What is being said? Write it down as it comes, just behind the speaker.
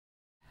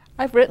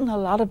I've written a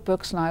lot of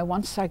books now.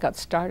 Once I got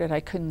started, I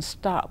couldn't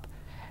stop.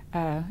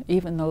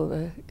 Even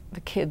though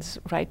the kids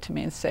write to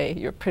me and say,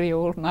 "You're pretty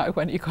old now,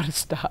 when are you going to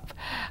stop?"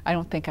 I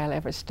don't think I'll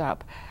ever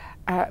stop.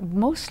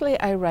 Mostly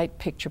I write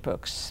picture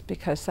books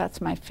because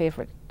that's my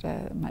favorite,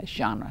 my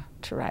genre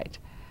to write.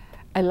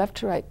 I love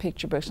to write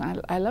picture books, and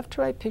I love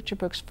to write picture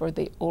books for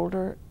the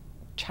older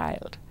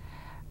child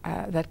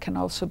that can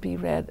also be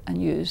read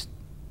and used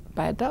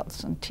by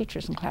adults and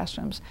teachers in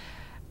classrooms.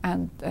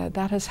 And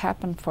that has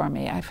happened for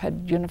me. I've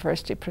had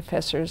university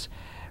professors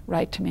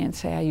write to me and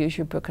say, "I use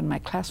your book in my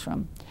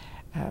classroom."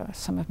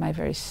 Some of my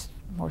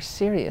more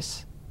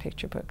serious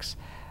picture books,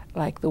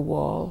 like The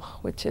Wall,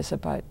 which is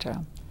about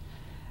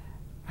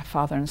a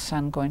father and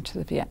son going to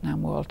the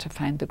Vietnam Wall to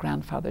find the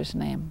grandfather's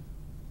name.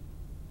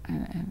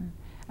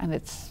 And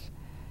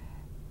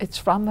it's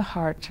from the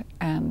heart,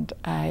 and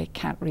I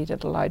can't read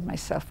it aloud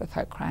myself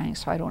without crying,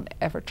 so I don't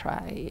ever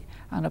try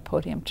on a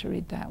podium to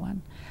read that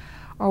one.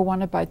 Or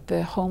one about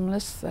the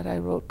homeless that I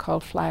wrote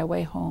called Fly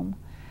Away Home,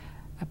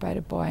 about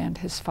a boy and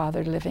his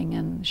father living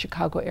in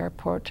Chicago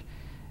Airport,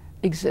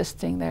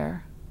 existing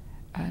there,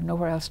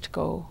 nowhere else to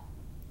go,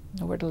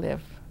 nowhere to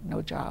live,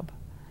 no job.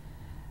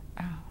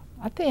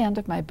 At the end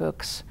of my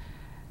books,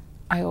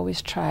 I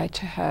always try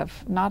to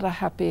have not a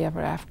happy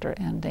ever after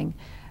ending,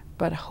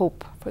 but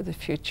hope for the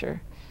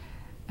future.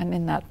 And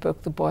in that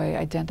book, the boy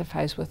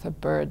identifies with a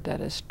bird that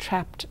is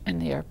trapped in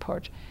the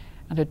airport,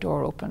 and a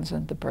door opens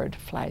and the bird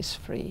flies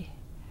free.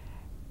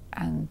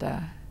 And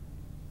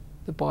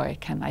the boy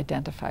can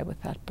identify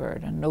with that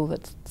bird and know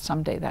that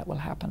someday that will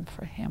happen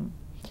for him.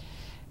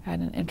 I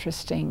had an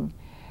interesting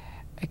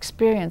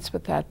experience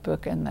with that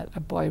book in that a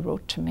boy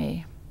wrote to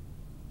me,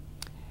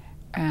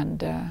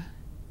 and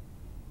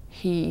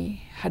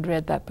he had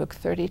read that book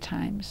 30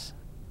 times.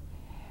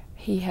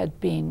 He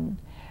had been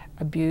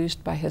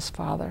abused by his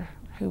father,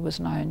 who was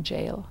now in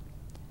jail.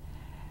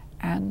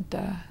 And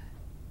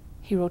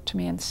he wrote to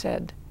me and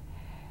said,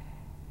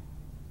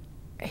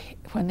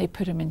 when they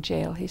put him in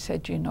jail, he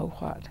said, "You know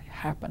what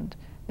happened?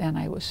 Then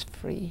I was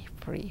free,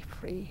 free,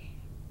 free."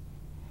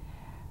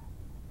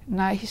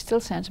 Now he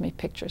still sends me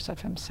pictures of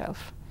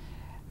himself.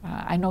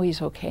 I know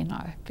he's okay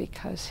now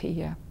because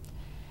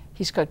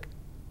he's got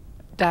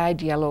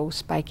dyed yellow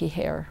spiky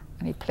hair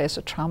and he plays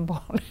a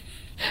trombone.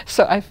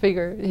 So I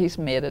figure he's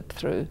made it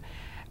through.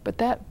 But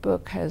that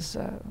book has,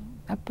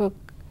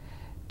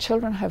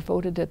 children have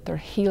voted it their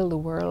Heal the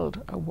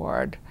World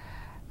award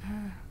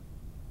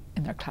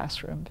in their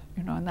classroom,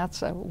 you know, and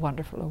that's a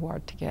wonderful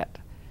award to get.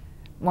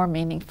 More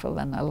meaningful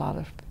than a lot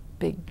of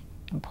big,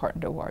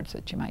 important awards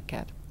that you might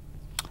get.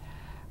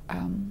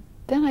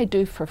 Then I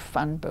do for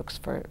fun books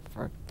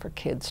for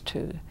kids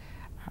too,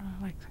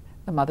 like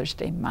the Mother's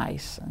Day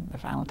Mice and the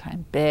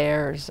Valentine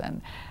Bears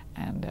and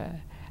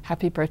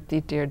Happy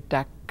Birthday Dear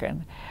Duck,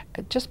 and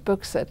just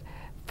books that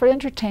for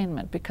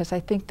entertainment, because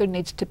I think there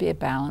needs to be a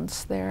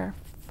balance there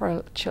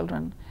for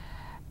children.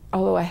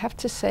 Although I have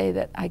to say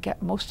that I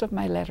get most of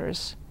my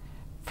letters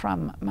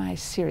from my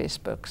serious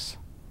books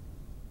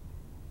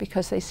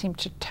because they seem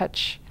to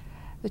touch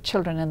the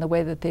children in the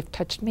way that they've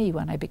touched me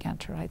when I began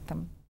to write them.